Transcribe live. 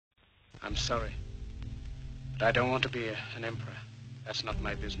I'm sorry, but I don't want to be an emperor. That's not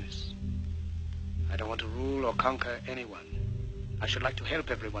my business. I don't want to rule or conquer anyone. I should like to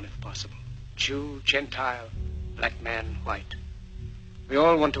help everyone if possible. Jew, Gentile, black man, white. We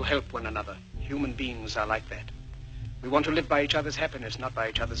all want to help one another. Human beings are like that. We want to live by each other's happiness, not by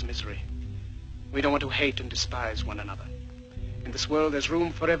each other's misery. We don't want to hate and despise one another. In this world, there's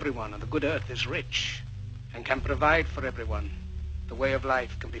room for everyone, and the good earth is rich and can provide for everyone. The way of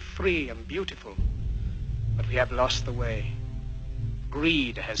life can be free and beautiful, but we have lost the way.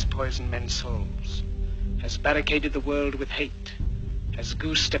 Greed has poisoned men's souls, has barricaded the world with hate, has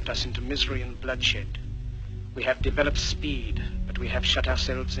goose-stepped us into misery and bloodshed. We have developed speed, but we have shut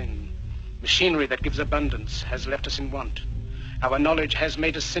ourselves in. Machinery that gives abundance has left us in want. Our knowledge has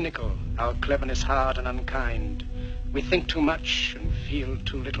made us cynical, our cleverness hard and unkind. We think too much and feel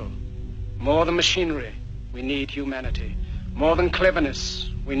too little. More than machinery, we need humanity. More than cleverness,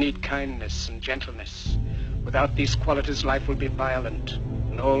 we need kindness and gentleness. Without these qualities, life will be violent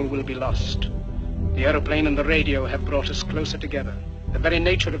and all will be lost. The aeroplane and the radio have brought us closer together. The very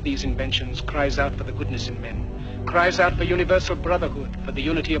nature of these inventions cries out for the goodness in men, cries out for universal brotherhood, for the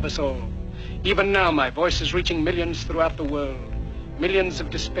unity of us all. Even now, my voice is reaching millions throughout the world, millions of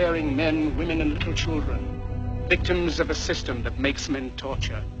despairing men, women, and little children, victims of a system that makes men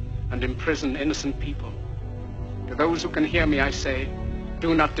torture and imprison innocent people. To those who can hear me, I say,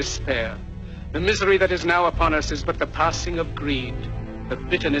 do not despair. The misery that is now upon us is but the passing of greed, the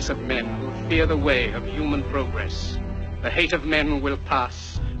bitterness of men who fear the way of human progress. The hate of men will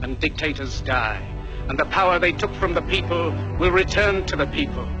pass, and dictators die, and the power they took from the people will return to the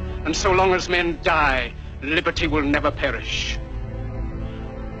people. And so long as men die, liberty will never perish.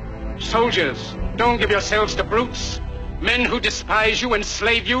 Soldiers, don't give yourselves to brutes, men who despise you,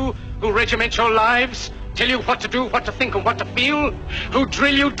 enslave you, who regiment your lives, tell you what to do, what to think, and what to feel, who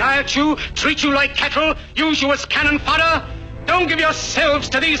drill you, diet you, treat you like cattle, use you as cannon fodder. Don't give yourselves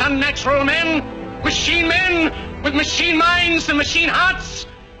to these unnatural men, machine men with machine minds and machine hearts.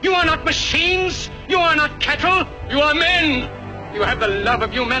 You are not machines, you are not cattle, you are men. You have the love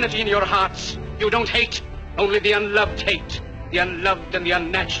of humanity in your hearts. You don't hate, only the unloved hate, the unloved and the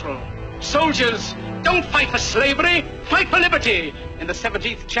unnatural. Soldiers, don't fight for slavery, fight for liberty. In the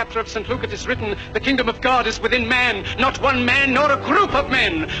 17th chapter of St. Luke it is written, the kingdom of God is within man, not one man nor a group of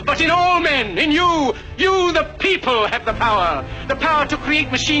men, but in all men, in you. You, the people, have the power to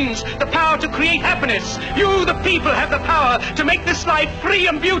create machines, the power to create happiness. You, the people, have the power to make this life free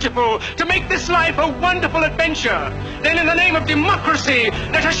and beautiful, to make this life a wonderful adventure. Then in the name of democracy,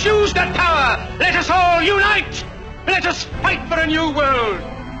 let us use that power. Let us all unite. Let us fight for a new world,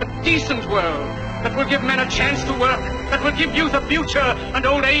 a decent world, that will give men a chance to work, that will give youth a future and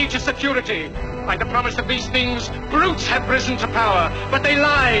old age a security. By the promise of these things, brutes have risen to power, but they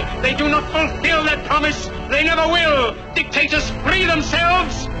lie. They do not fulfill that promise. They never will. Dictators free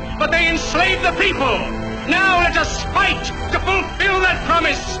themselves, but they enslave the people. Now let us fight to fulfill that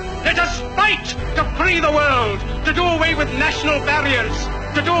promise. Let us fight to free the world, to do away with national barriers,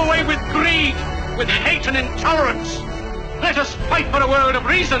 to do away with greed, with hate and intolerance. Let us fight for a world of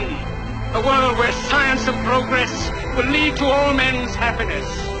reason, a world where science and progress will lead to all men's happiness.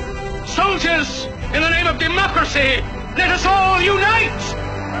 Soldiers, in the name of democracy, let us all unite!